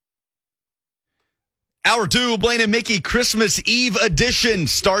Hour 2, Blaine and Mickey, Christmas Eve edition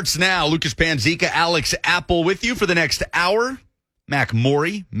starts now. Lucas Panzica, Alex Apple with you for the next hour. Mac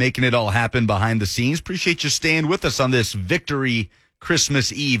Morey making it all happen behind the scenes. Appreciate you staying with us on this victory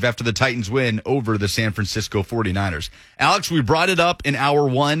Christmas Eve after the Titans win over the San Francisco 49ers. Alex, we brought it up in hour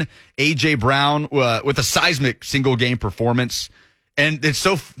 1. A.J. Brown with a seismic single-game performance. And it's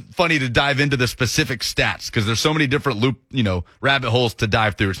so funny to dive into the specific stats because there's so many different rabbit holes to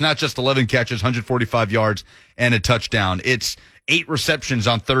dive through. It's not just 11 catches, 145 yards, and a touchdown. It's 8 receptions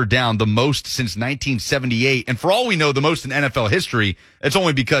on third down, the most since 1978. And for all we know, the most in NFL history. It's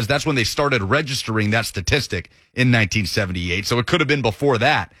only because that's when they started registering that statistic in 1978. So it could have been before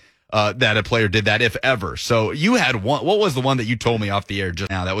that that a player did that, if ever. So you had one. What was the one that you told me off the air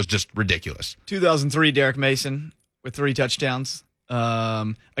just now that was just ridiculous? 2003, Derek Mason with 3 touchdowns.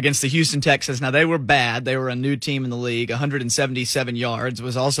 Against the Houston Texans. Now, they were bad. They were a new team in the league. 177 yards. It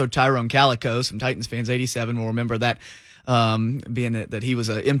was also Tyrone Calico. Some Titans fans, 87, will remember that, being that he was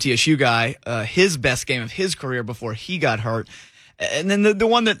a MTSU guy, his best game of his career before he got hurt. And then the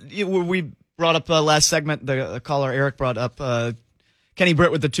one that we brought up last segment, the caller Eric brought up, Kenny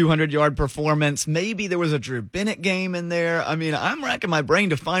Britt with the 200-yard performance. Maybe there was a Drew Bennett game in there. I mean, I'm racking my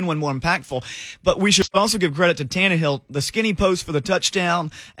brain to find one more impactful. But we should also give credit to Tannehill, the skinny post for the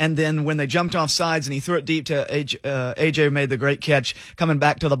touchdown, and then when they jumped off sides and he threw it deep to AJ made the great catch, coming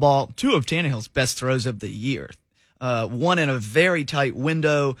back to the ball. 2 of Tannehill's best throws of the year. One in a very tight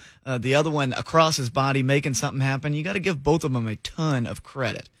window, the other one across his body, making something happen. You got to give both of them a ton of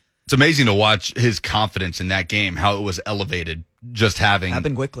credit. It's amazing to watch his confidence in that game, how it was elevated. Just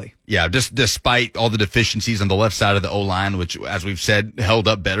happened quickly. Yeah, just despite all the deficiencies on the left side of the O-line, which, as we've said, held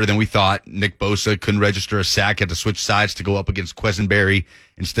up better than we thought. Nick Bosa couldn't register a sack, had to switch sides to go up against Quessenberry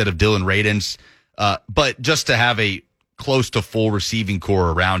instead of Dylan Radins. But just to have a close to full receiving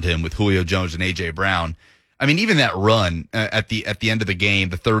core around him with Julio Jones and A.J. Brown, I mean, even that run at the end of the game,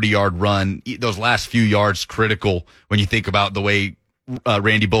 the 30-yard run, those last few yards critical when you think about the way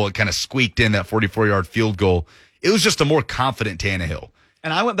Randy Bullock kind of squeaked in that 44-yard field goal. It was just a more confident Tannehill.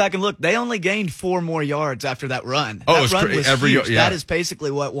 And I went back and looked. They only gained 4 more yards after that run. Oh, that run was huge. Yeah. That is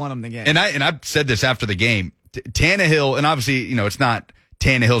basically what won them the game. And I said this after the game. Tannehill, and obviously, it's not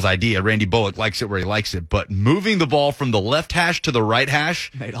Tannehill's idea. Randy Bullock likes it where he likes it. But moving the ball from the left hash to the right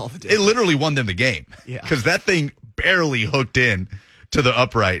hash made all the difference. It literally won them the game. Yeah. Because that thing barely hooked in to the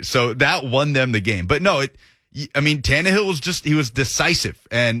upright. So that won them the game. But no, Tannehill was decisive,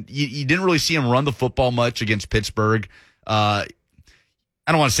 and you didn't really see him run the football much against Pittsburgh. I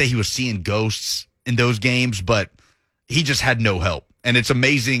don't want to say he was seeing ghosts in those games, but he just had no help. And it's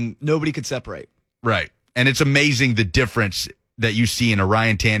amazing. Nobody could separate. Right. And it's amazing the difference that you see in a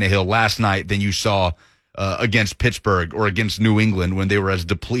Ryan Tannehill last night than you saw against Pittsburgh or against New England when they were as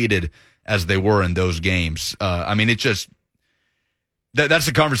depleted as they were in those games. That's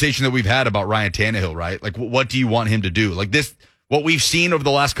the conversation that we've had about Ryan Tannehill, right? Like, what do you want him to do? Like this, what we've seen over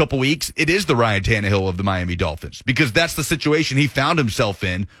the last couple weeks, it is the Ryan Tannehill of the Miami Dolphins because that's the situation he found himself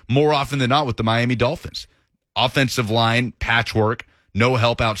in more often than not with the Miami Dolphins. Offensive line, patchwork, no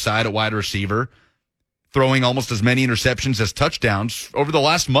help outside at wide receiver, throwing almost as many interceptions as touchdowns. Over the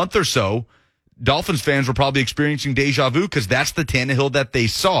last month or so, Dolphins fans were probably experiencing deja vu because that's the Tannehill that they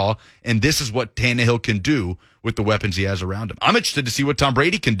saw, and this is what Tannehill can do with the weapons he has around him. I'm interested to see what Tom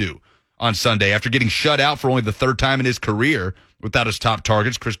Brady can do on Sunday after getting shut out for only the 3rd time in his career without his top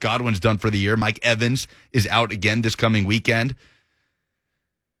targets. Chris Godwin's done for the year. Mike Evans is out again this coming weekend.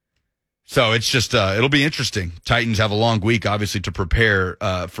 So it's just, it'll be interesting. Titans have a long week, obviously, to prepare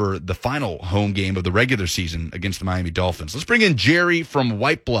for the final home game of the regular season against the Miami Dolphins. Let's bring in Jerry from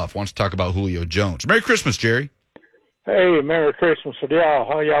White Bluff, wants to talk about Julio Jones. Merry Christmas, Jerry. Hey, Merry Christmas to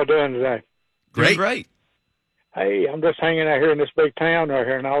y'all. How y'all doing today? Great. Great. Hey, I'm just hanging out here in this big town right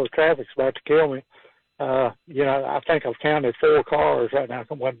here, and all the traffic's about to kill me. I think I've counted 4 cars right now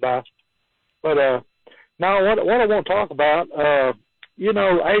that went by. But now what I want to talk about,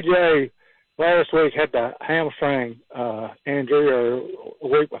 AJ last week had the hamstring injury or a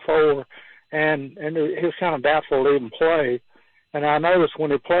week before, and he was kind of doubtful to even play. And I noticed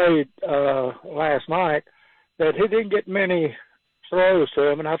when he played last night that he didn't get many throws to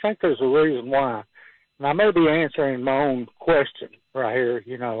him, and I think there's a reason why. And I may be answering my own question right here,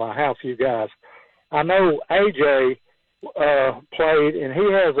 like how few guys. I know AJ played, and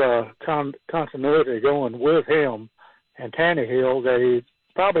he has a continuity going with him and Tannehill that he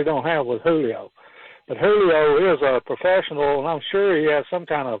probably don't have with Julio. But Julio is a professional, and I'm sure he has some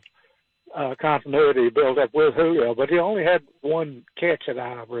kind of continuity built up with Julio, but he only had 1 catch that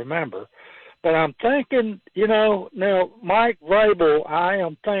I remember. But I'm thinking, now Mike Vrabel, I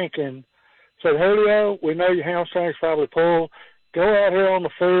am thinking said, Julio, we know your hamstring's probably pulled. Go out here on the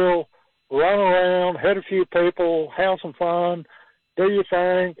field, run around, hit a few people, have some fun, do your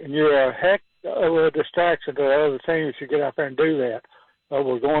thing, and you're a heck of a distraction to the other team if you get out there and do that. But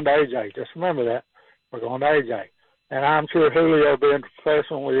we're going to AJ. Just remember that. We're going to AJ. And I'm sure Julio, being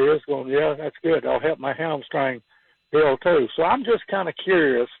professional he is, going, yeah, that's good. That'll help my hamstring heal too. So I'm just kind of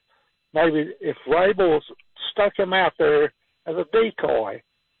curious, maybe if Rabel stuck him out there as a decoy,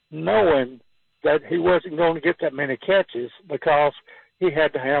 knowing that he wasn't going to get that many catches because he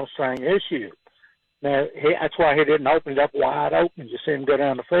had the hamstring issue. Now, that's why he didn't open it up wide open. You see him go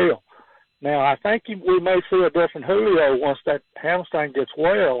down the field. Now, I think we may see a different Julio once that hamstring gets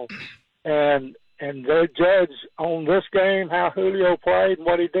well, and they judge on this game how Julio played and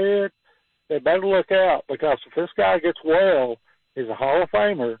what he did. They better look out, because if this guy gets well, he's a Hall of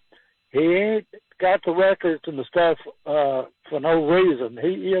Famer. He ain't got the records and the stuff for no reason.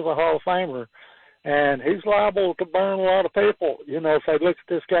 He is a Hall of Famer, and he's liable to burn a lot of people, if they look at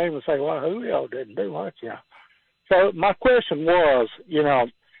this game and say, well, Julio didn't do much, So my question was,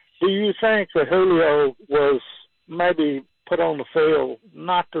 do you think that Julio was maybe put on the field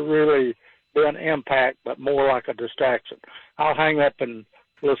not to really be an impact, but more like a distraction? I'll hang up and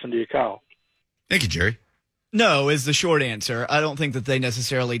listen to your call. Thank you, Jerry. No is the short answer. I don't think that they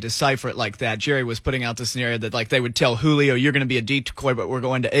necessarily decipher it like that. Jerry was putting out the scenario that they would tell Julio, you're going to be a decoy, but we're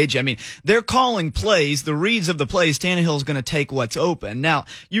going to AJ. I mean, they're calling plays, the reads of the plays. Tannehill's going to take what's open. Now,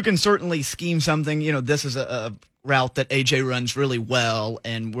 you can certainly scheme something. This is a route that AJ runs really well,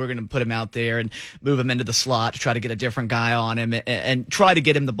 and we're going to put him out there and move him into the slot to try to get a different guy on him and try to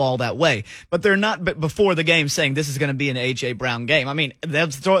get him the ball that way. But they're not before the game saying this is going to be an AJ Brown game. I mean, they'll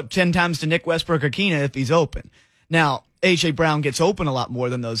throw it 10 times to Nick Westbrook-Akina if he's open. Now, AJ Brown gets open a lot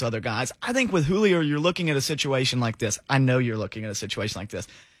more than those other guys. I think with Julio, you're looking at a situation like this. I know you're looking at a situation like this.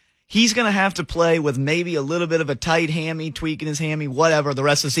 He's going to have to play with maybe a little bit of a tight hammy, tweaking his hammy, whatever, the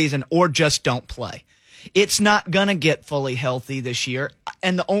rest of the season, or just don't play. It's not going to get fully healthy this year.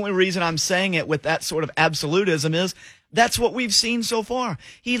 And the only reason I'm saying it with that sort of absolutism is that's what we've seen so far.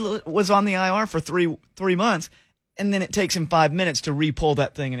 He was on the IR for three months, and then it takes him 5 minutes to re-pull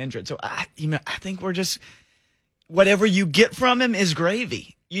that thing and injure it. So I think we're just, whatever you get from him is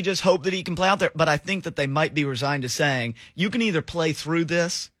gravy. You just hope that he can play out there. But I think that they might be resigned to saying, you can either play through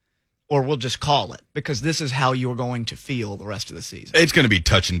this or we'll just call it, because this is how you're going to feel the rest of the season. It's going to be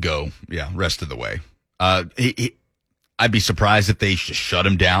touch and go, rest of the way. I'd be surprised if they shut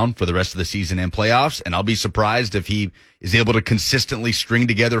him down for the rest of the season and playoffs, and I'll be surprised if he is able to consistently string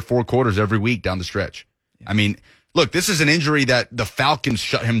together 4 quarters every week down the stretch. I mean, look, this is an injury that the Falcons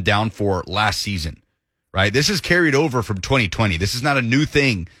shut him down for last season, right? This is carried over from 2020. This is not a new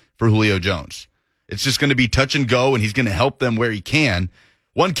thing for Julio Jones. It's just going to be touch and go, and he's going to help them where he can.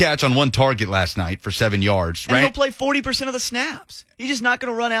 1 catch on 1 target last night for 7 yards. And he'll play 40% of the snaps. He's just not going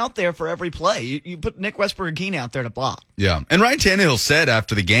to run out there for every play. You put Nick Westbrook-Akina out there to block. Yeah. And Ryan Tannehill said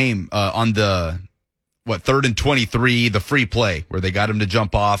after the game on the, 3rd and 23, the free play where they got him to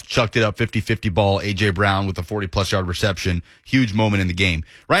jump off, chucked it up 50-50 ball, A.J. Brown with a 40-plus yard reception. Huge moment in the game.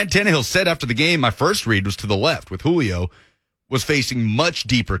 Ryan Tannehill said after the game, my first read was to the left with Julio, was facing much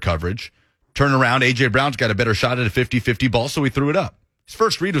deeper coverage. Turn around, A.J. Brown's got a better shot at a 50-50 ball, so he threw it up. His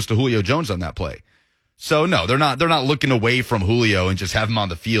first read was to Julio Jones on that play. So no, they're not looking away from Julio and just have him on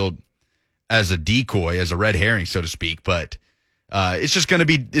the field as a decoy, as a red herring, so to speak. But it's going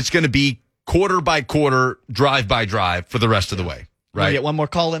to be quarter by quarter, drive by drive for the rest of the way. Right. Get one more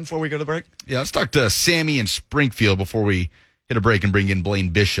call in before we go to the break. Yeah, let's talk to Sammy in Springfield before we hit a break and bring in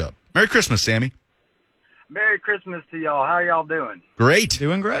Blaine Bishop. Merry Christmas, Sammy. Merry Christmas to y'all. How y'all doing? Great.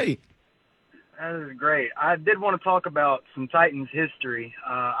 Doing great. That is great. I did want to talk about some Titans history.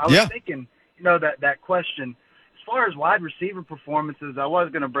 I was thinking, that question, as far as wide receiver performances, I was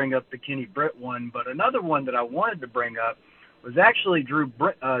going to bring up the Kenny Britt one, but another one that I wanted to bring up was actually Drew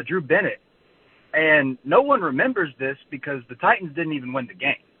Bennett. And no one remembers this because the Titans didn't even win the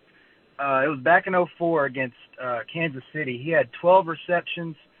game. It was back in 2004 against Kansas City. He had 12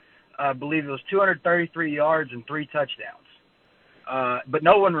 receptions. I believe it was 233 yards and 3 touchdowns. But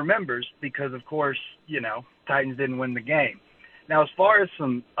no one remembers because, of course, Titans didn't win the game. Now, as far as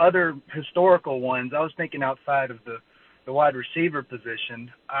some other historical ones, I was thinking outside of the wide receiver position.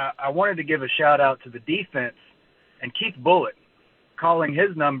 I wanted to give a shout-out to the defense and Keith Bullitt calling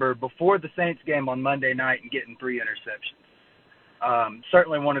his number before the Saints game on Monday night and getting 3 interceptions.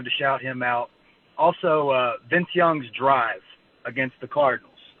 Certainly wanted to shout him out. Also, Vince Young's drive against the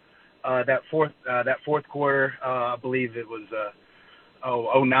Cardinals. That fourth quarter, I believe it was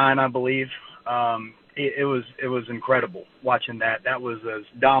 09, I believe. it was incredible watching that. That was as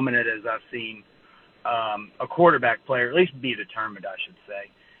dominant as I've seen a quarterback player, at least be determined, I should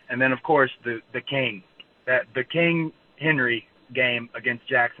say. And then, of course, the King Henry game against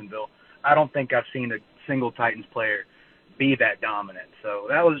Jacksonville. I don't think I've seen a single Titans player be that dominant. So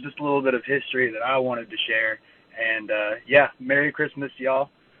that was just a little bit of history that I wanted to share. And Merry Christmas, y'all.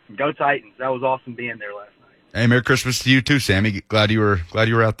 Go Titans. That was awesome being there last night. Hey, Merry Christmas to you too, Sammy. Glad you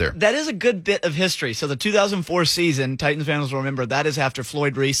were out there. That is a good bit of history. So the 2004 season, Titans fans will remember, that is after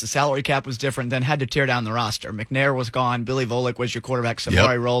Floyd Reese. The salary cap was different, then had to tear down the roster. McNair was gone. Billy Volek was your quarterback.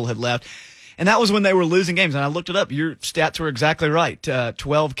 Samari Rolle had left. And that was when they were losing games. And I looked it up. Your stats were exactly right.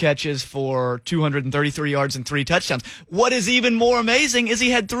 12 catches for 233 yards and 3 touchdowns. What is even more amazing is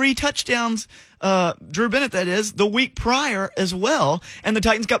he had 3 touchdowns, Drew Bennett, that is, the week prior as well. And the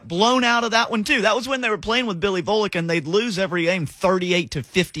Titans got blown out of that one, too. That was when they were playing with Billy Volek, and they'd lose every game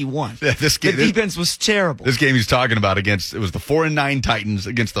 38-51. Yeah, the defense was terrible. This game he's talking about it was the 4-9 Titans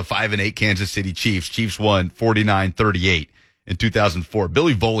against the 5-8 Kansas City Chiefs. Chiefs won 49-38. In 2004,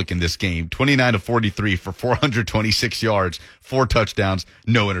 Billy Volek in this game, 29-43 for 426 yards, 4 touchdowns,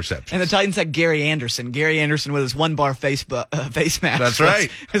 no interceptions. And the Titans had Gary Anderson. Gary Anderson with his one-bar face mask. That's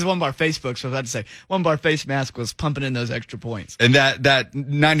right. His one-bar Facebook, so I was about to say. One-bar face mask was pumping in those extra points. And that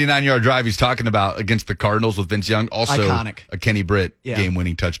 99-yard drive he's talking about against the Cardinals with Vince Young, also iconic. A Kenny Britt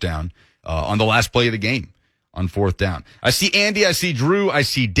game-winning touchdown on the last play of the game. On 4th down. I see Andy, I see Drew, I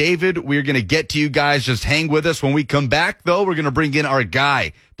see David. We're going to get to you guys. Just hang with us. When we come back, though, we're going to bring in our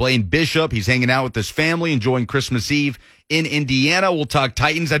guy, Blaine Bishop. He's hanging out with his family, enjoying Christmas Eve in Indiana. We'll talk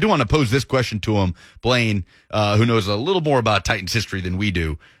Titans. I do want to pose this question to him, Blaine, who knows a little more about Titans history than we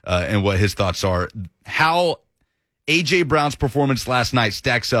do, and what his thoughts are. How A.J. Brown's performance last night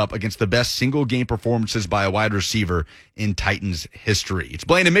stacks up against the best single-game performances by a wide receiver in Titans history. It's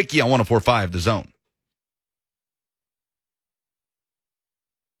Blaine and Mickey on 104.5 The Zone.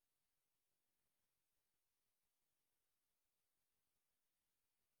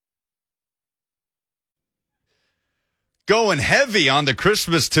 Going heavy on the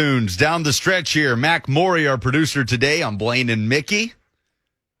Christmas tunes down the stretch here. Mac Morey, our producer today on Blaine and Mickey.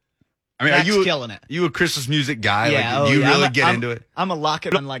 I mean, Mac's killing it. You a Christmas music guy? Yeah, do you really get into it? I'm a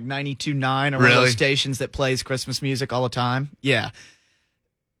lock-it on like 92.9 or one of those stations that plays Christmas music all the time. Yeah.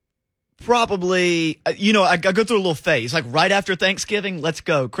 Probably, I go through a little phase. Like right after Thanksgiving, let's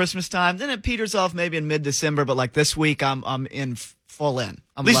go. Christmas time. Then it peters off maybe in mid-December. But like this week, I'm in full in.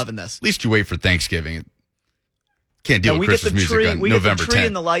 I'm loving this. At least you wait for Thanksgiving. Can't deal with Christmas music on November 10th. We get the tree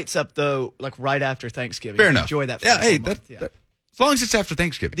and the lights up, though, like right after Thanksgiving. Fair enough. Enjoy that. Yeah, hey, as long as it's after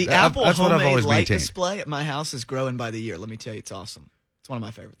Thanksgiving. The Apple homemade light display at my house is growing by the year. Let me tell you, it's awesome. It's one of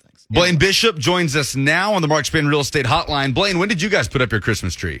my favorite things. Blaine Bishop joins us now on the Mark Spain Real Estate Hotline. Blaine, when did you guys put up your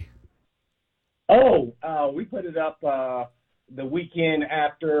Christmas tree? We put it up the weekend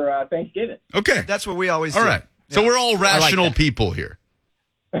after Thanksgiving. Okay. That's what we always do. All right. Yeah. So we're all rational people here.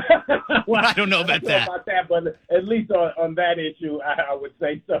 Well, I don't know about that. But at least on that issue, I would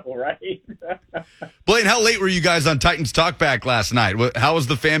say so, right? Blaine, how late were you guys on Titans Talkback last night? How was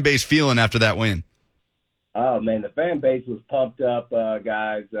the fan base feeling after that win? Oh, man, the fan base was pumped up,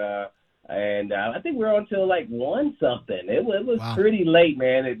 guys. And I think we were on till like 1 something. It was pretty late,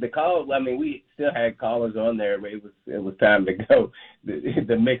 man. The call, I mean, we still had callers on there, but it was time to go.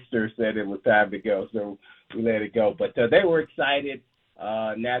 The mixer said it was time to go, so we let it go. But they were excited.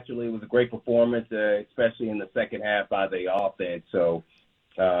 Naturally, it was a great performance, especially in the second half by the offense. So,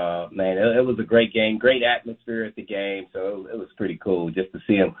 man, it was a great game, great atmosphere at the game. So it was pretty cool just to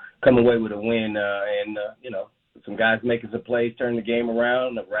see them come away with a win and some guys making some plays, turn the game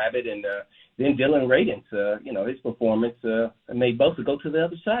around, the Rabbit, and then Dylan Radins, his performance made Bosa go to the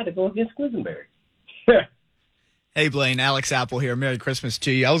other side to go against Quisenberry. Hey, Blaine, Alex Apple here. Merry Christmas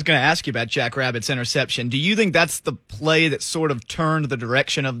to you. I was going to ask you about Jack Rabbit's interception. Do you think that's the play that sort of turned the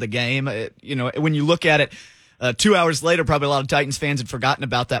direction of the game? When you look at it 2 hours later, probably a lot of Titans fans had forgotten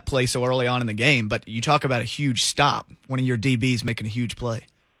about that play so early on in the game, but you talk about a huge stop, one of your DBs making a huge play.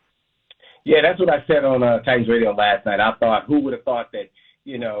 Yeah, that's what I said on Titans Radio last night. I thought, who would have thought that,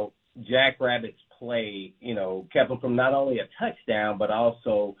 Jack Rabbit's play, kept him from not only a touchdown, but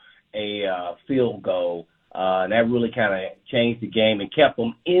also a field goal. And that really kind of changed the game and kept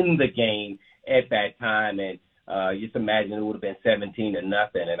them in the game at that time. And just imagine it would have been 17-0. And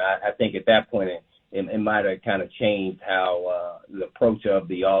I think at that point it might have kind of changed how the approach of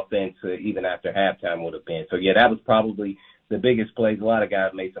the offense even after halftime would have been. So, yeah, that was probably the biggest plays. A lot of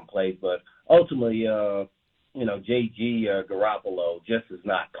guys made some plays, but ultimately, J.G. Garoppolo just is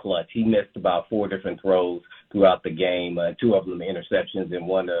not clutch. He missed about 4 different throws throughout the game, 2 of them interceptions and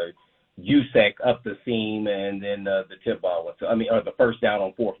one USEC up the seam, and then the tip ball or the first down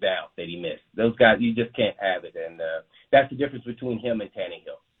on fourth down that he missed. Those guys, you just can't have it, and that's the difference between him and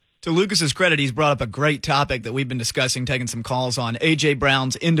Tannehill. To Lucas's credit, he's brought up a great topic that we've been discussing, taking some calls on A.J.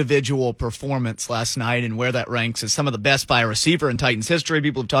 Brown's individual performance last night and where that ranks as some of the best by a receiver in Titans history.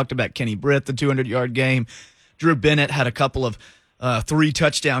 People have talked about Kenny Britt, the 200-yard game. Drew Bennett had a couple of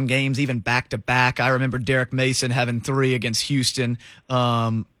 3-touchdown games, even back-to-back. I remember Derek Mason having 3 against Houston.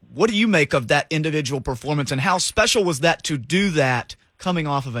 What do you make of that individual performance, and how special was that to do that coming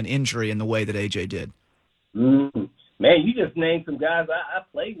off of an injury in the way that A.J. did? Mm-hmm. Man, you just named some guys I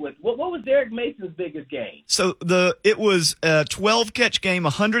played with. What was Derek Mason's biggest game? So it was a 12-catch game,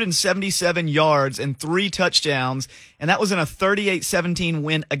 177 yards, and 3 touchdowns, and that was in a 38-17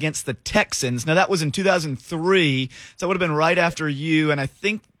 win against the Texans. Now, that was in 2003, so it would have been right after you, and I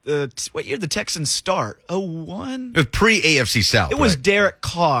think what year did the Texans start? 01? It was pre-AFC South. It was Derek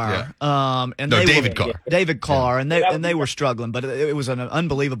Carr. Yeah. David Carr. David Carr, and they were struggling, but it was an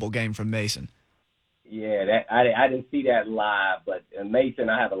unbelievable game from Mason. Yeah, I didn't see that live, but Mason,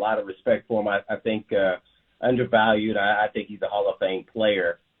 I have a lot of respect for him. I think undervalued. I think he's a Hall of Fame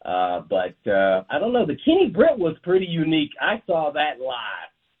player. But I don't know. The Kenny Britt was pretty unique. I saw that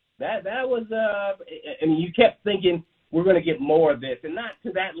live. That was. You kept thinking we're going to get more of this, and not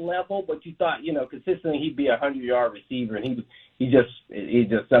to that level, but you thought, consistently he'd be a 100-yard receiver, and he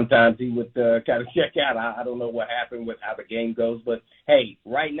just sometimes he would kind of check out. I don't know what happened with how the game goes, but hey,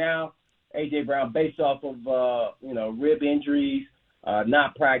 right now, A.J. Brown, based off of, rib injuries,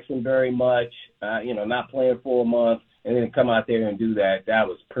 not practicing very much, not playing for a month, and then come out there and do that, that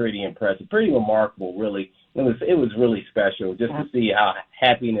was pretty impressive, pretty remarkable, really. It was really special just to see how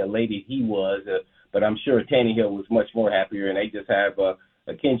happy and elated he was. But I'm sure Tannehill was much more happier, and they just have a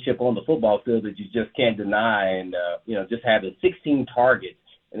kinship on the football field that you just can't deny. And, just having 16 targets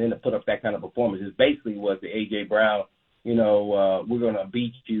and then to put up that kind of performance is basically what the A.J. Brown, we're going to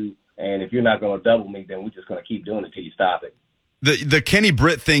beat you. And if you're not going to double me, then we're just going to keep doing it till you stop it. The Kenny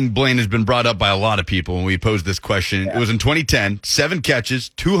Britt thing, Blaine, has been brought up by a lot of people when we posed this question. Yeah. It was in 2010, 7 catches,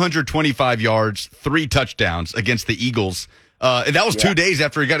 225 yards, 3 touchdowns against the Eagles. And that was 2 days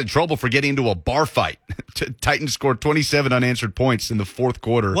after he got in trouble for getting into a bar fight. Titans scored 27 unanswered points in the fourth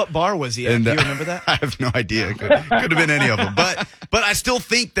quarter. What bar was he at? Do you remember that? I have no idea. Could have been any of them. But I still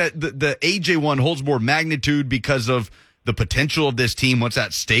think that the AJ one holds more magnitude because of the potential of this team, what's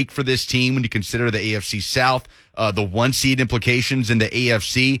at stake for this team when you consider the AFC South, the 1 seed implications in the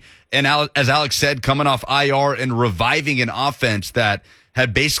AFC. And as Alex said, coming off IR and reviving an offense that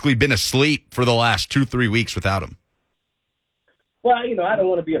had basically been asleep for the last 2-3 weeks without him. Well, I don't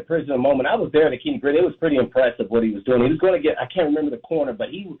want to be a prisoner of the moment. I was there at Kenny Britt. It was pretty impressive what he was doing. He was going to I can't remember the corner, but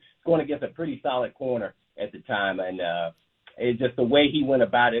he was going against a pretty solid corner at the time. And it's just the way he went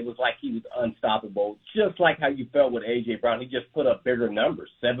about it was like he was unstoppable, just like how you felt with A.J. Brown. He just put up bigger numbers,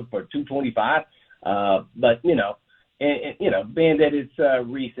 7 for 225. But, being that it's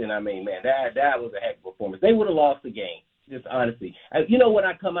recent, man, that was a heck of a performance. They would have lost the game, just honestly. When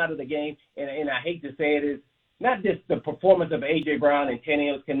I come out of the game, and I hate to say it, is not just the performance of A.J. Brown and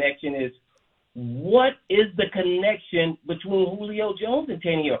Tannehill's connection, is what is the connection between Julio Jones and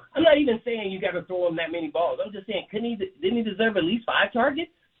Tannehill? I'm not even saying you got to throw him that many balls. I'm just saying, didn't he deserve at least 5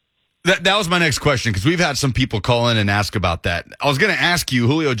 targets? That was my next question, because we've had some people call in and ask about that. I was going to ask you,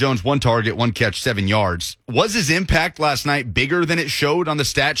 Julio Jones, 1 target, 1 catch, 7 yards. Was his impact last night bigger than it showed on the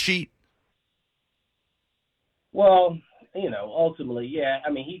stat sheet? Well, ultimately, yeah.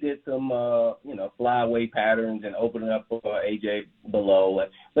 He did some, flyaway patterns and opening up AJ below.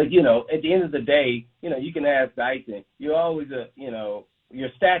 But, at the end of the day, you can ask Dyson. You're always your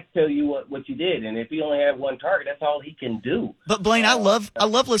stats tell you what you did. And if he only had 1 target, that's all he can do. But, Blaine, I love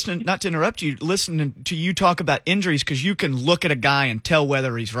listening, not to interrupt you, listening to you talk about injuries, because you can look at a guy and tell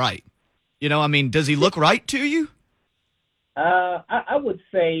whether he's right. Does he look right to you? I would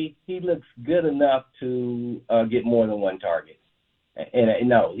say he looks good enough to get more than 1 target. And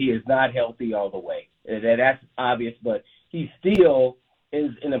no, he is not healthy all the way. That's obvious, but he still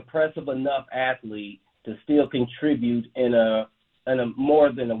is an impressive enough athlete to still contribute in a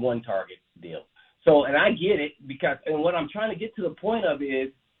more than a 1 target deal. So, and I get it, because, and what I'm trying to get to the point of is,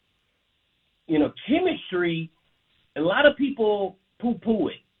 chemistry, a lot of people poo-poo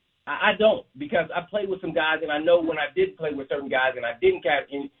it. I don't, because I played with some guys, and I know when I did play with certain guys and I didn't have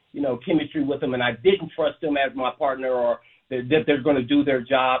chemistry with them, and I didn't trust them as my partner, or that they're going to do their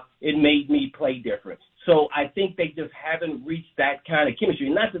job, it made me play different. So I think they just haven't reached that kind of chemistry.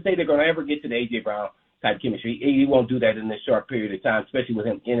 Not to say they're going to ever get to the A.J. Brown type chemistry. He won't do that in this short period of time, especially with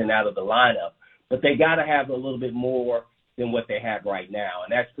him in and out of the lineup. But they got to have a little bit more than what they have right now.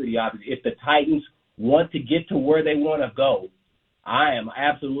 And that's pretty obvious. If the Titans want to get to where they want to go, I am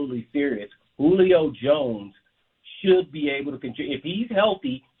absolutely serious. Julio Jones should be able to contribute. If he's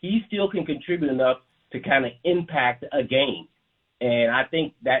healthy, he still can contribute enough to kind of impact a game. And I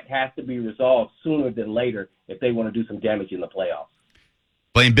think that has to be resolved sooner than later if they want to do some damage in the playoffs.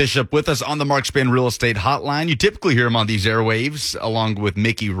 Blaine Bishop with us on the Mark Span Real Estate Hotline. You typically hear him on these airwaves along with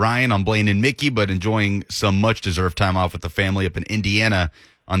Mickey Ryan on Blaine and Mickey, but enjoying some much-deserved time off with the family up in Indiana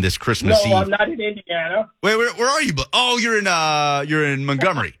on this Christmas Eve. No, I'm not in Indiana. Wait, where are you? Oh, you're in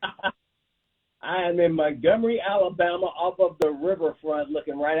Montgomery. I am in Montgomery, Alabama, off of the riverfront,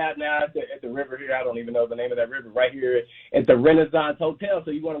 looking right out now at the river here. I don't even know the name of that river. Right here at the Renaissance Hotel. So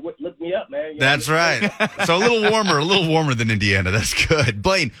you want to look me up, man? That's right. So a little warmer than Indiana. That's good.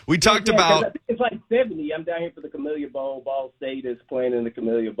 Blaine, we talked about. I think it's like 70. I'm down here for the Camellia Bowl. Ball State is playing in the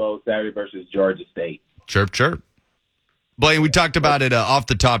Camellia Bowl Saturday versus Georgia State. Chirp, chirp. Blaine, we talked about it off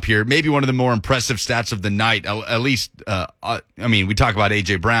the top here. Maybe one of the more impressive stats of the night. At least, we talk about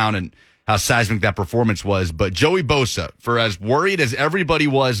A.J. Brown and how seismic that performance was. But Joey Bosa, for as worried as everybody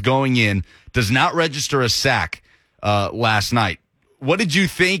was going in, does not register a sack last night. What did you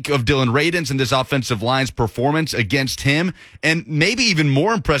think of Dylan Radins and this offensive line's performance against him? And maybe even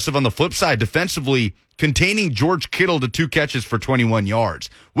more impressive on the flip side, defensively, containing George Kittle to 2 catches for 21 yards.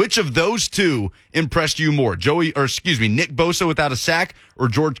 Which of those two impressed you more? Nick Bosa without a sack, or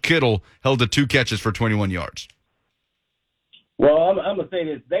George Kittle held to 2 catches for 21 yards? Well, I'm going to say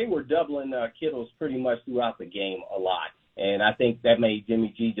this. They were doubling Kittles pretty much throughout the game a lot. And I think that made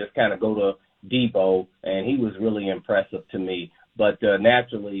Jimmy G just kind of go to Debo, and he was really impressive to me. But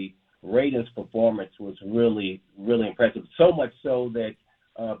naturally, Radin's performance was really, really impressive, so much so that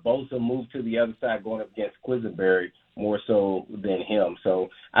Bosa moved to the other side going up against Quisenberry more so than him. So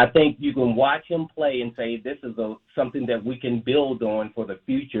I think you can watch him play and say this is something that we can build on for the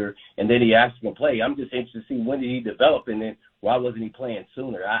future, and then he actually can play. I'm just interested to see when did he develop, and then why wasn't he playing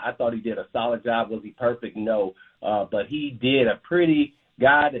sooner? I thought he did a solid job. Was he perfect? No. But he did a pretty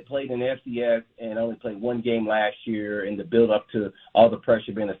guy that played in FCS and only played one game last year in the build-up to all the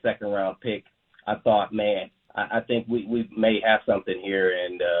pressure being a second-round pick. I thought, man, I think we may have something here,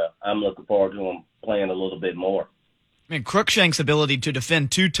 and I'm looking forward to him playing a little bit more. I mean, Cruikshank's ability to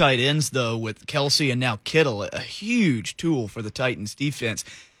defend 2 tight ends, though, with Kelsey and now Kittle, a huge tool for the Titans' defense.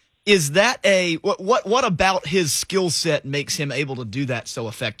 Is that what about his skill set makes him able to do that so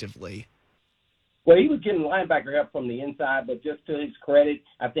effectively? Well, he was getting linebacker help from the inside, but just to his credit,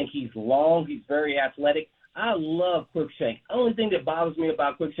 I think he's long. He's very athletic. I love Cruikshank. The only thing that bothers me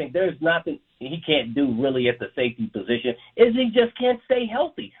about Cruikshank, there's nothing he can't do really at the safety position, is he just can't stay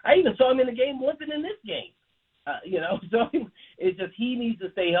healthy. I even saw him in the game limping in this game. So it's just he needs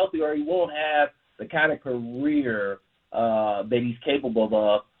to stay healthy or he won't have the kind of career that he's capable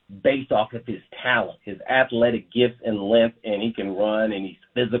of based off of his talent, his athletic gifts and length, and he can run and he's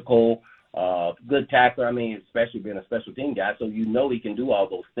physical, good tackler. I mean, especially being a special team guy, so he can do all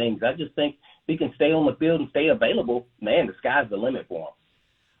those things. I just think if he can stay on the field and stay available, man, the sky's the limit for him.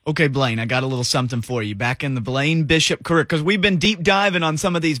 Okay, Blaine, I got a little something for you. Back in the Blaine Bishop career, because we've been deep diving on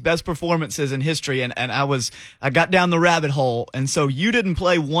some of these best performances in history, and I got down the rabbit hole. And so you didn't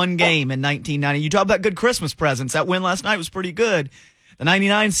play one game in 1990. You talk about good Christmas presents. That win last night was pretty good. The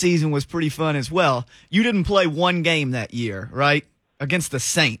 99 season was pretty fun as well. You didn't play one game that year, right? Against the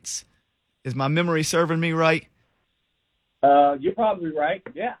Saints. Is my memory serving me right? You're probably right.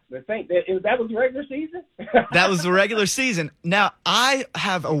 Yeah, the Saints. That was the regular season? That was the regular season. Now, I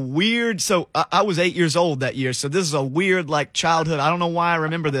have a weird, I was 8 years old that year, so this is a weird, childhood. I don't know why I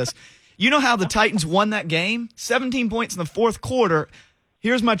remember this. You know how the Titans won that game? 17 points in the fourth quarter.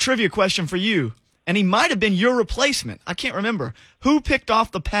 Here's my trivia question for you. And he might have been your replacement. I can't remember. Who picked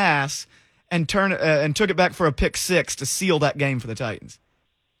off the pass and took it back for a pick 6 to seal that game for the Titans?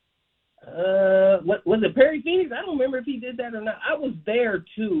 Was it Perry Phoenix? I don't remember if he did that or not. I was there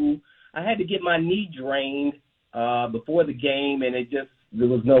too. I had to get my knee drained before the game, and there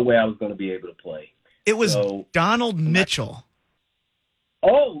was no way I was going to be able to play. It was Donald Mitchell.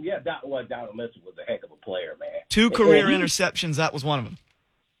 Oh yeah, Donald Mitchell was a heck of a player, man. 2 career interceptions. That was one of them.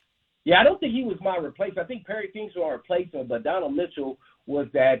 Yeah, I don't think he was my replacement. I think Perry Phoenix was my replacement, but Donald Mitchell was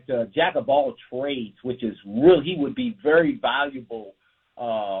that jack of all trades, which is real. He would be very valuable.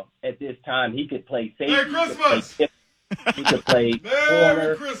 At this time, he could play safety. Merry Christmas! He could play corner.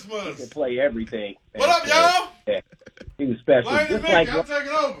 Merry Christmas! He could play everything. What up, y'all? Yeah, he was special. Blaine Just and like Mickey, I'm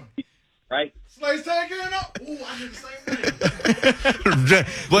taking over. Right? Slay's taking over. Ooh, I did the same thing.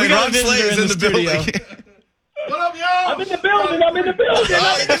 Blaine, Ron Slay is in the studio. building. What up, y'all? I'm in the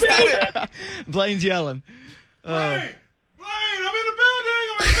building. Blaine's yelling. Blaine,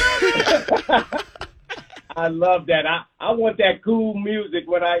 I love that. I want that cool music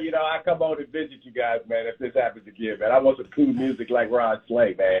when I come on and visit you guys, man. If this happens again, man, I want some cool music like Ron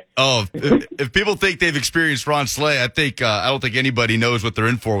Slay, man. Oh, if people think they've experienced Ron Slay, I don't think anybody knows what they're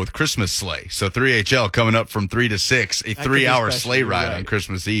in for with Christmas Slay. So 3HL coming up from 3 to 6, a 3-hour sleigh ride on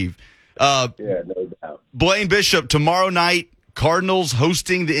Christmas Eve. Yeah, no doubt. Blaine Bishop, tomorrow night, Cardinals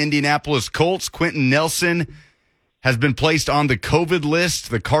hosting the Indianapolis Colts. Quentin Nelson has been placed on the COVID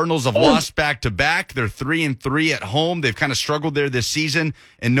list. The Cardinals have lost back-to-back. They're 3-3 at home. They've kind of struggled there this season,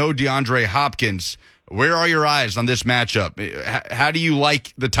 and no DeAndre Hopkins. Where are your eyes on this matchup? How do you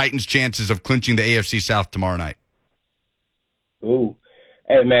like the Titans' chances of clinching the AFC South tomorrow night? Ooh,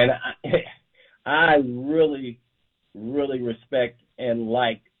 hey, man, I really, really respect and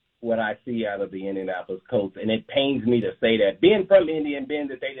like what I see out of the Indianapolis Colts, and it pains me to say that. Being from Indy and being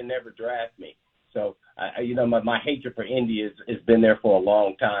that they didn't ever draft me. So, my hatred for Indy has been there for a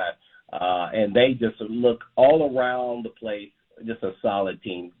long time. And they just look all around the place, just a solid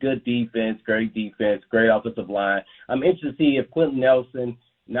team. Good defense, great offensive line. I'm interested to see if Quentin Nelson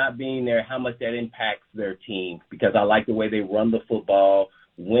not being there, how much that impacts their team, because I like the way they run the football.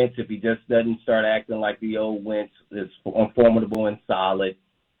 Wentz, if he just doesn't start acting like the old Wentz, is formidable and solid.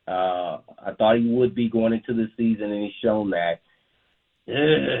 I thought he would be going into the season, and he's shown that.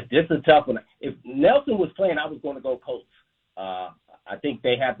 This is a tough one. If Nelson was playing, I was going to go Colts. I think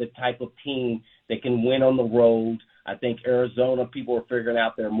they have the type of team that can win on the road. I think Arizona, people are figuring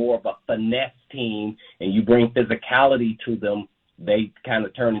out they're more of a finesse team, and you bring physicality to them, they kind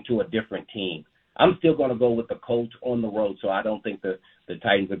of turn into a different team. I'm still going to go with the Colts on the road, so I don't think the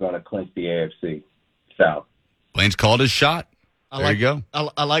Titans are going to clinch the AFC South. Blaine's called his shot. There you go.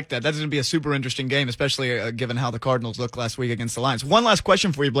 I like that. That's going to be a super interesting game, especially given how the Cardinals looked last week against the Lions. One last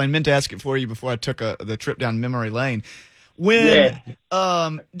question for you, Blaine. Meant to ask it for you before I took the trip down memory lane. When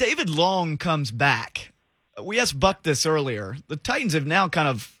David Long comes back, we asked Buck this earlier. The Titans have now kind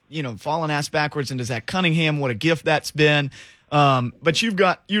of fallen ass backwards into Zach Cunningham. What a gift that's been. But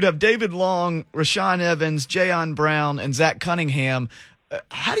you'd have David Long, Rashaan Evans, Jayon Brown, and Zach Cunningham.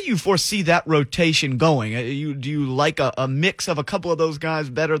 How do you foresee that rotation going? Do you like a mix of a couple of those guys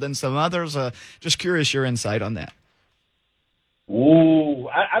better than some others? Just curious your insight on that. Ooh,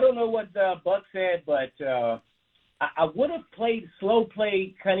 I don't know what Buck said, but I would have slow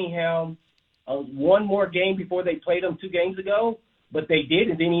played Cunningham one more game before they played him 2 games ago, but they did,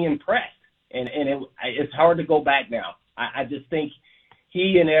 and then he impressed. And it's hard to go back now. I just think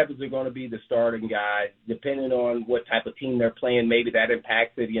he and Evans are going to be the starting guys, depending on what type of team they're playing. Maybe that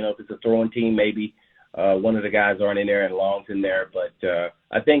impacts it. If it's a throwing team, maybe one of the guys aren't in there and Long's in there. But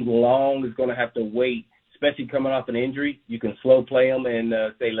I think Long is going to have to wait, especially coming off an injury. You can slow play him and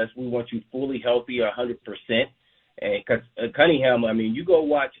say, we want you fully healthy 100%. And because Cunningham, you go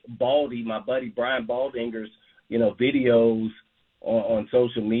watch Baldy, my buddy Brian Baldinger's, videos on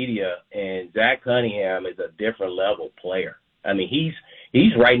social media, and Zach Cunningham is a different level player.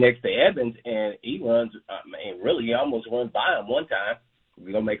 He's right next to Evans, and he runs. He almost runs by him one time.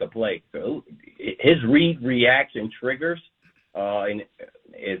 We're gonna make a play. So his read reaction triggers, and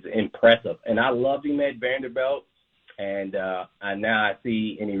is impressive. And I loved him at Vanderbilt, and I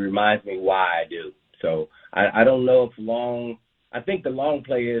see, and he reminds me why I do. So I don't know if Long. I think the Long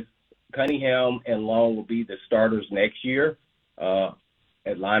play is Cunningham and Long will be the starters next year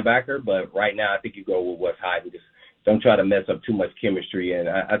at linebacker. But right now, I think you go with what's hiding. Just don't try to mess up too much chemistry. And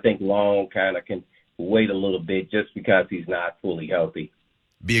I think Long kind of can wait a little bit just because he's not fully healthy.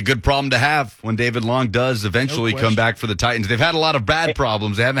 Be a good problem to have when David Long does eventually come back for the Titans. They've had a lot of bad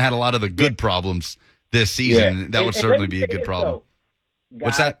problems. They haven't had a lot of the good problems this season. Yeah. That would certainly be a good problem. Guys,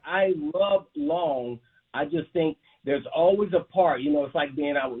 what's that? I love Long. I just think there's always a part. It's like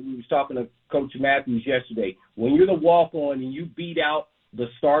we was talking to Coach Matthews yesterday. When you're the walk-on and you beat out the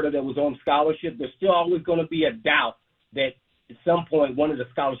starter that was on scholarship, there's still always going to be a doubt that at some point one of the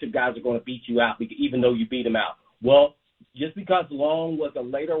scholarship guys are going to beat you out, even though you beat him out. Well, just because Long was a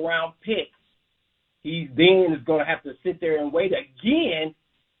later round pick, he then is going to have to sit there and wait again,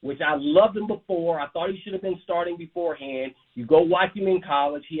 which I loved him before. I thought he should have been starting beforehand. You go watch him in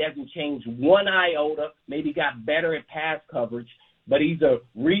college. He hasn't changed one iota, maybe got better at pass coverage, but he's a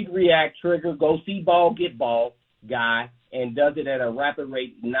read, react, trigger, go see ball, get ball guy, and does it at a rapid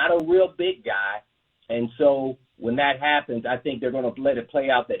rate, not a real big guy. And so when that happens, I think they're going to let it play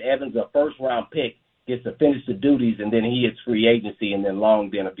out that Evans, a first-round pick, gets to finish the duties, and then he hits free agency, and then Long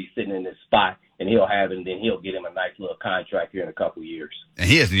then will be sitting in this spot, and he'll have it, and then he'll get him a nice little contract here in a couple years. And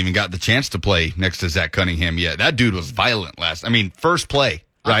he hasn't even got the chance to play next to Zach Cunningham yet. That dude was violent first play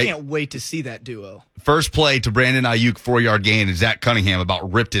right? I can't wait to see that duo. First play to Brandon Ayuk, 4-yard gain, and Zach Cunningham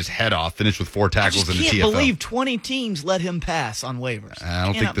about ripped his head off, finished with 4 tackles in the TFL. I can't believe 20 teams let him pass on waivers. I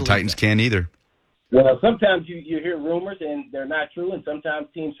don't think the Titans can either. Well, sometimes you hear rumors and they're not true, and sometimes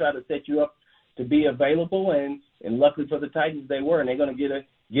teams try to set you up to be available, and luckily for the Titans, they were, and they're going to get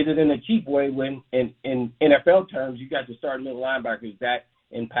it in a cheap way when, in NFL terms, you got to start middle linebackers that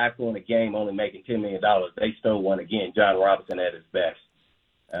impactful in a game, only making $10 million. They stole one again. John Robinson at his best.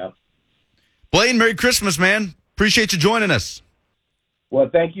 Blaine, Merry Christmas, man. Appreciate you joining us. Well,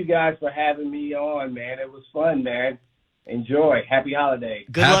 thank you guys for having me on, man. It was fun, man. Enjoy. Happy holidays.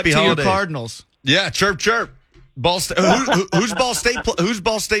 Good luck to your Cardinals. Yeah, chirp chirp. Who's Ball State? Who's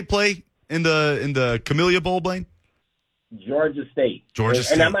Ball State play in the Camellia Bowl, Blaine? Georgia State. Georgia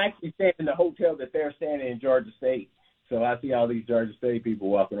State. And I'm actually staying in the hotel that they're staying in Georgia State. So I see all these Georgia State people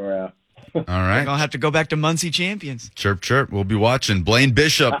walking around. All right. We're going to have to go back to Muncie champions. Chirp, chirp. We'll be watching. Blaine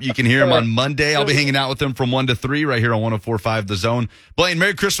Bishop, you can hear him on Monday. I'll be hanging out with him from 1 to 3 right here on 104.5 The Zone. Blaine,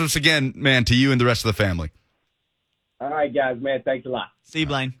 Merry Christmas again, man, to you and the rest of the family. All right, guys, man. Thanks a lot. See you,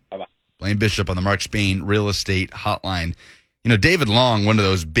 Blaine. Bye-bye. Blaine Bishop on the Mark Spain Real Estate Hotline. You know, David Long, one of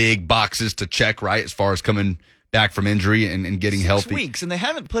those big boxes to check, right, as far as coming back from injury and getting 6 healthy. weeks, and they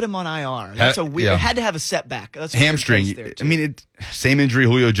haven't put him on IR. That's a weird. Yeah. They had to have a setback. That's a Hamstring. weird place there, too. I mean, same injury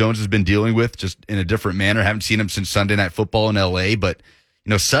Julio Jones has been dealing with, just in a different manner. Haven't seen him since Sunday Night Football in L.A., but, you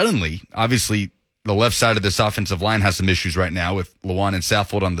know, suddenly, obviously, the left side of this offensive line has some issues right now with Lawan and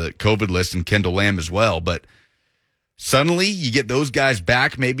Saffold on the COVID list and Kendall Lamb as well, but suddenly you get those guys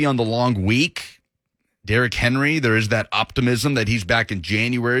back maybe on the long week. Derrick Henry, there is that optimism that he's back in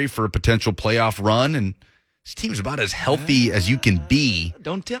January for a potential playoff run, and this team's about as healthy as you can be.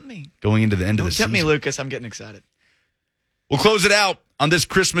 Don't tempt me. Going into the end of the season. Don't tempt me, Lucas. I'm getting excited. We'll close it out on this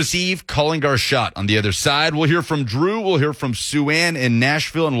Christmas Eve, calling our shot. On the other side, we'll hear from Drew, we'll hear from Sue Ann in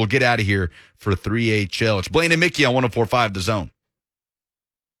Nashville, and we'll get out of here for 3HL. It's Blaine and Mickey on 104.5 The Zone.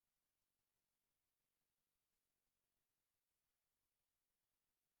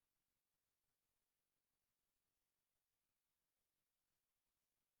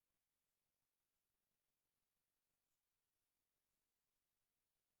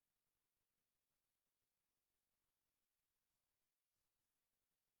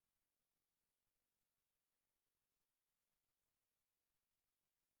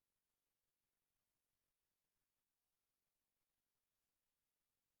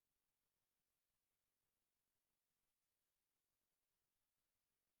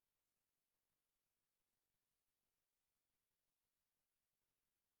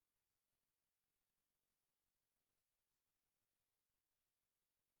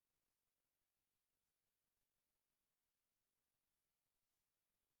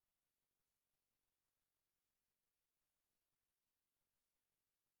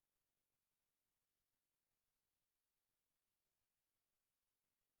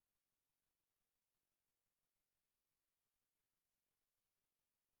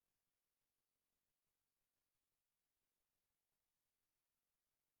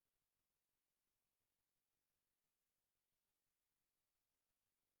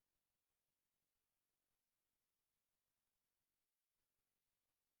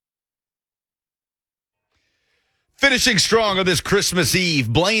 Finishing strong on this Christmas Eve,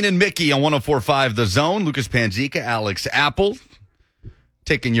 Blaine and Mickey on 104.5 The Zone. Lucas Panzica, Alex Apple,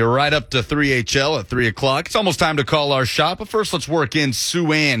 taking you right up to 3HL at 3 o'clock. It's almost time to call our shot, but first let's work in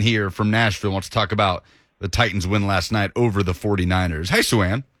Sue Ann here from Nashville. Wants to talk about the Titans' win last night over the 49ers. Hi, Sue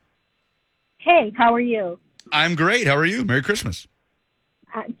Ann. Hey, how are you? I'm great. How are you? Merry Christmas.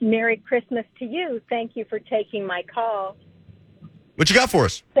 Merry Christmas to you. Thank you for taking my call. What you got for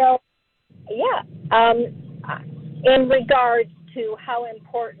us? So, yeah, in regards to how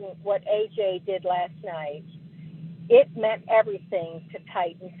important what AJ did last night, it meant everything to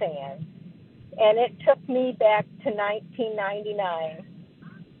Titan fans. And it took me back to 1999.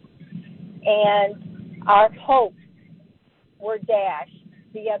 And our hopes were dashed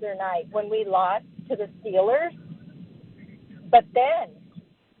the other night when we lost to the Steelers. But then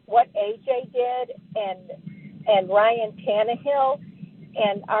what AJ did and Ryan Tannehill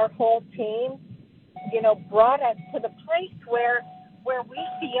and our whole team, you know, brought us to the place where we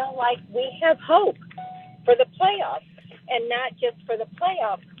feel like we have hope for the playoffs, and not just for the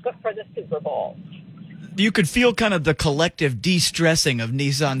playoffs, but for the Super Bowl. You could feel kind of the collective de-stressing of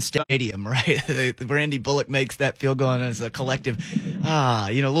Nissan Stadium, right? Randy Bullock makes that feel going as a collective, a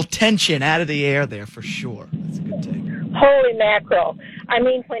little tension out of the air there for sure. That's a good take. Holy mackerel. I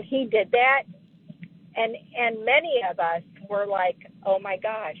mean, when he did that, and many of us were like, oh my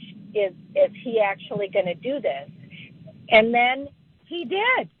gosh, is he actually going to do this? And then He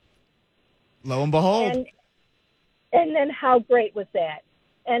did. Lo and behold. And then how great was that?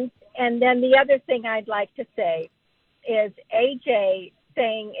 And then the other thing I'd like to say is AJ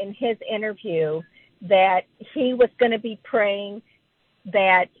saying in his interview that he was going to be praying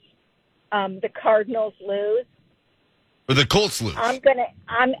that the Cardinals lose. Or the Colts lose.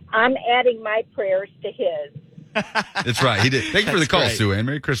 I'm adding my prayers to his. That's right. He did. Thank you for the call, Sue Ann.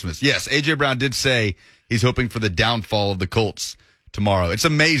 Merry Christmas. Yes, AJ Brown did say he's hoping for the downfall of the Colts tomorrow. It's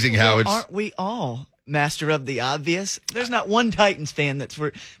amazing how aren't we all master of the obvious? There's not one Titans fan that's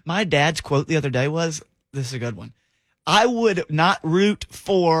for. My dad's quote the other day was, this is a good one, I would not root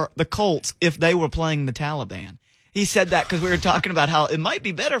for the Colts if they were playing the Taliban. He said that because we were talking about how it might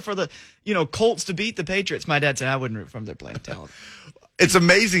be better for the Colts to beat the Patriots. My dad said I wouldn't root for them if they're playing the Taliban. It's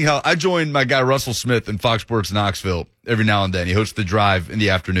amazing how I joined my guy Russell Smith in Fox Sports Knoxville every now and then. He hosts The Drive in the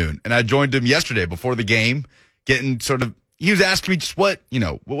afternoon. And I joined him yesterday before the game, he was asking me just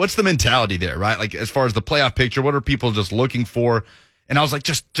what's the mentality there, right? Like as far as the playoff picture, what are people just looking for? And I was like,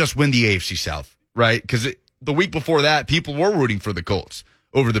 just win the AFC South, right? Because the week before that, people were rooting for the Colts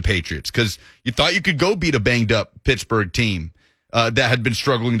over the Patriots because you thought you could go beat a banged up Pittsburgh team that had been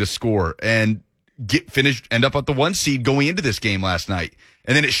struggling to score and end up at the 1 seed going into this game last night.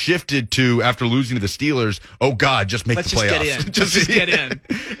 And then it shifted to, after losing to the Steelers, oh God, just make the playoffs. Just get in.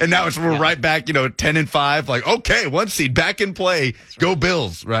 And now we're right back, 10-5, like, okay, 1 seed back in play. Right. Go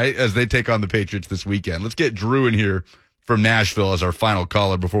Bills, right? As they take on the Patriots this weekend. Let's get Drew in here from Nashville as our final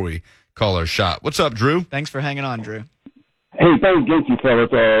caller before we call our shot. What's up, Drew? Thanks for hanging on, Drew. Hey, thank you, fellas.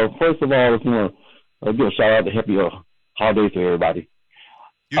 First of all, I just want to give a shout out to happy holidays to everybody.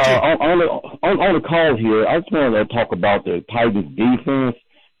 You too. On the call here, I just wanted to talk about the Titans defense.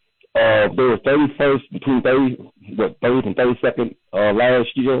 They were 31st between 30th and 32nd last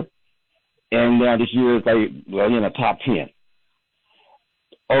year, and now this year is in the top 10.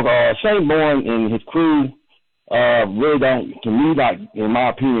 Shane Bourne and his crew really don't, to me, in my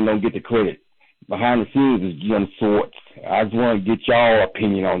opinion, don't get the credit. Behind the scenes is Jim Swartz. I just want to get y'all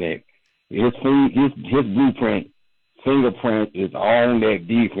opinion on that. His blueprint, fingerprint is on that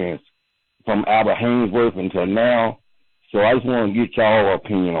defense from Albert Haynesworth until now. So I just want to get y'all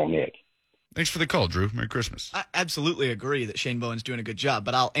opinion on that. Thanks for the call, Drew. Merry Christmas. I absolutely agree that Shane Bowen's doing a good job,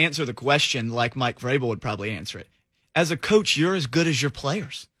 but I'll answer the question like Mike Vrabel would probably answer it. As a coach, you're as good as your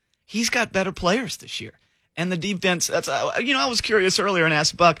players. He's got better players this year. And the defense, I was curious earlier and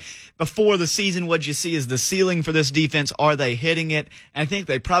asked Buck, before the season, what'd you see as the ceiling for this defense? Are they hitting it? And I think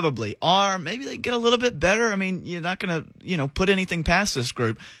they probably are. Maybe they get a little bit better. I mean, you're not going to, put anything past this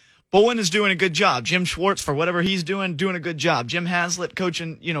group. Bowen is doing a good job. Jim Schwartz, for whatever he's doing a good job. Jim Haslett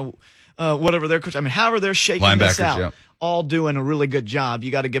coaching, whatever they're coaching. I mean, however they're shaking this out, all doing a really good job.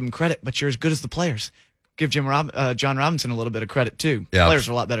 You got to give them credit, but you're as good as the players. Give John Robinson a little bit of credit too. Yeah. Players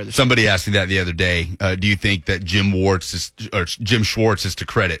are a lot better this Somebody asked me that the other day. Do you think that Jim Schwartz is to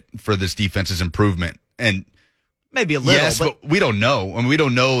credit for this defense's improvement? And maybe a little. Yes, but we don't know. I mean, we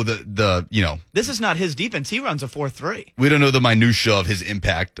don't know This is not his defense. He runs a 4-3. We don't know the minutia of his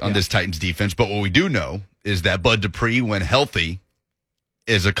impact on this Titans defense. But what we do know is that Bud Dupree, when healthy,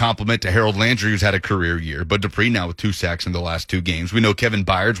 is a compliment to Harold Landry, who's had a career year. Bud Dupree now with 2 sacks in the last 2 games. We know Kevin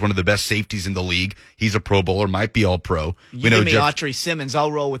Byard's one of the best safeties in the league. He's a Pro Bowler, might be All-Pro. We know Autry Simmons.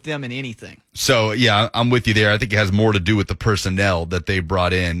 I'll roll with them in anything. So, yeah, I'm with you there. I think it has more to do with the personnel that they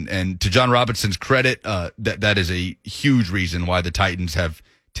brought in. And to John Robinson's credit, that is a huge reason why the Titans have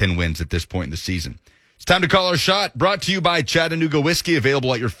 10 wins at this point in the season. It's time to call our shot. Brought to you by Chattanooga Whiskey,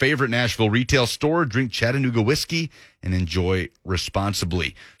 available at your favorite Nashville retail store. Drink Chattanooga Whiskey and enjoy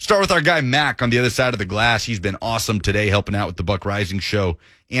responsibly. Start with our guy Mac on the other side of the glass. He's been awesome today, helping out with the Buck Rising Show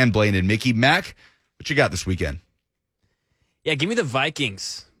and Blaine and Mickey. Mac, what you got this weekend? Yeah, give me the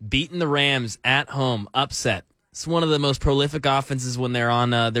Vikings beating the Rams at home, upset. It's one of the most prolific offenses when they're on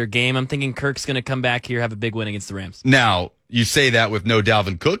their game. I'm thinking Kirk's going to come back here, have a big win against the Rams. Now, you say that with no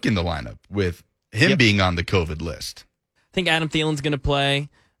Dalvin Cook in the lineup, with him being on the COVID list. I think Adam Thielen's going to play.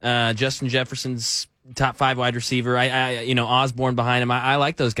 Justin Jefferson's top 5 wide receiver. Osborne behind him. I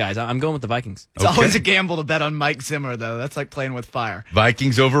like those guys. I'm going with the Vikings. It's always a gamble to bet on Mike Zimmer, though. That's like playing with fire.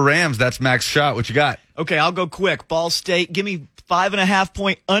 Vikings over Rams. That's Mac's shot. What you got? Okay, I'll go quick. Ball State, give me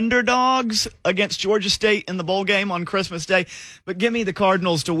 5.5-point underdogs against Georgia State in the bowl game on Christmas Day. But give me the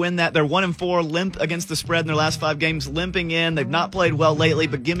Cardinals to win that. They're 1-4, limp against the spread in their last 5 games, limping in. They've not played well lately,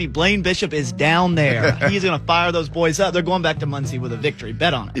 but give me Blaine Bishop is down there. He's going to fire those boys up. They're going back to Muncie with a victory.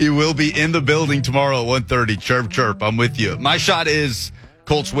 Bet on it. He will be in the building tomorrow at 1:30. Chirp, chirp. I'm with you. My shot is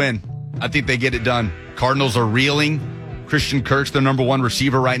Colts win. I think they get it done. Cardinals are reeling. Christian Kirk's their number one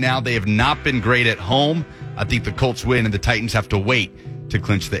receiver right now. They have not been great at home. I think the Colts win, and the Titans have to wait to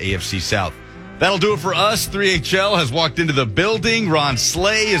clinch the AFC South. That'll do it for us. 3HL has walked into the building. Ron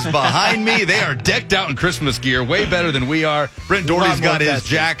Slay is behind me. They are decked out in Christmas gear, way better than we are. Brent Doherty's got his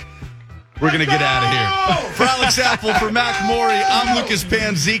jack. We're going to get out of here. For Alex Apple, for Mac Morey, I'm Lucas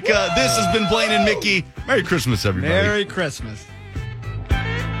Panzica. This has been Blaine and Mickey. Merry Christmas, everybody. Merry Christmas.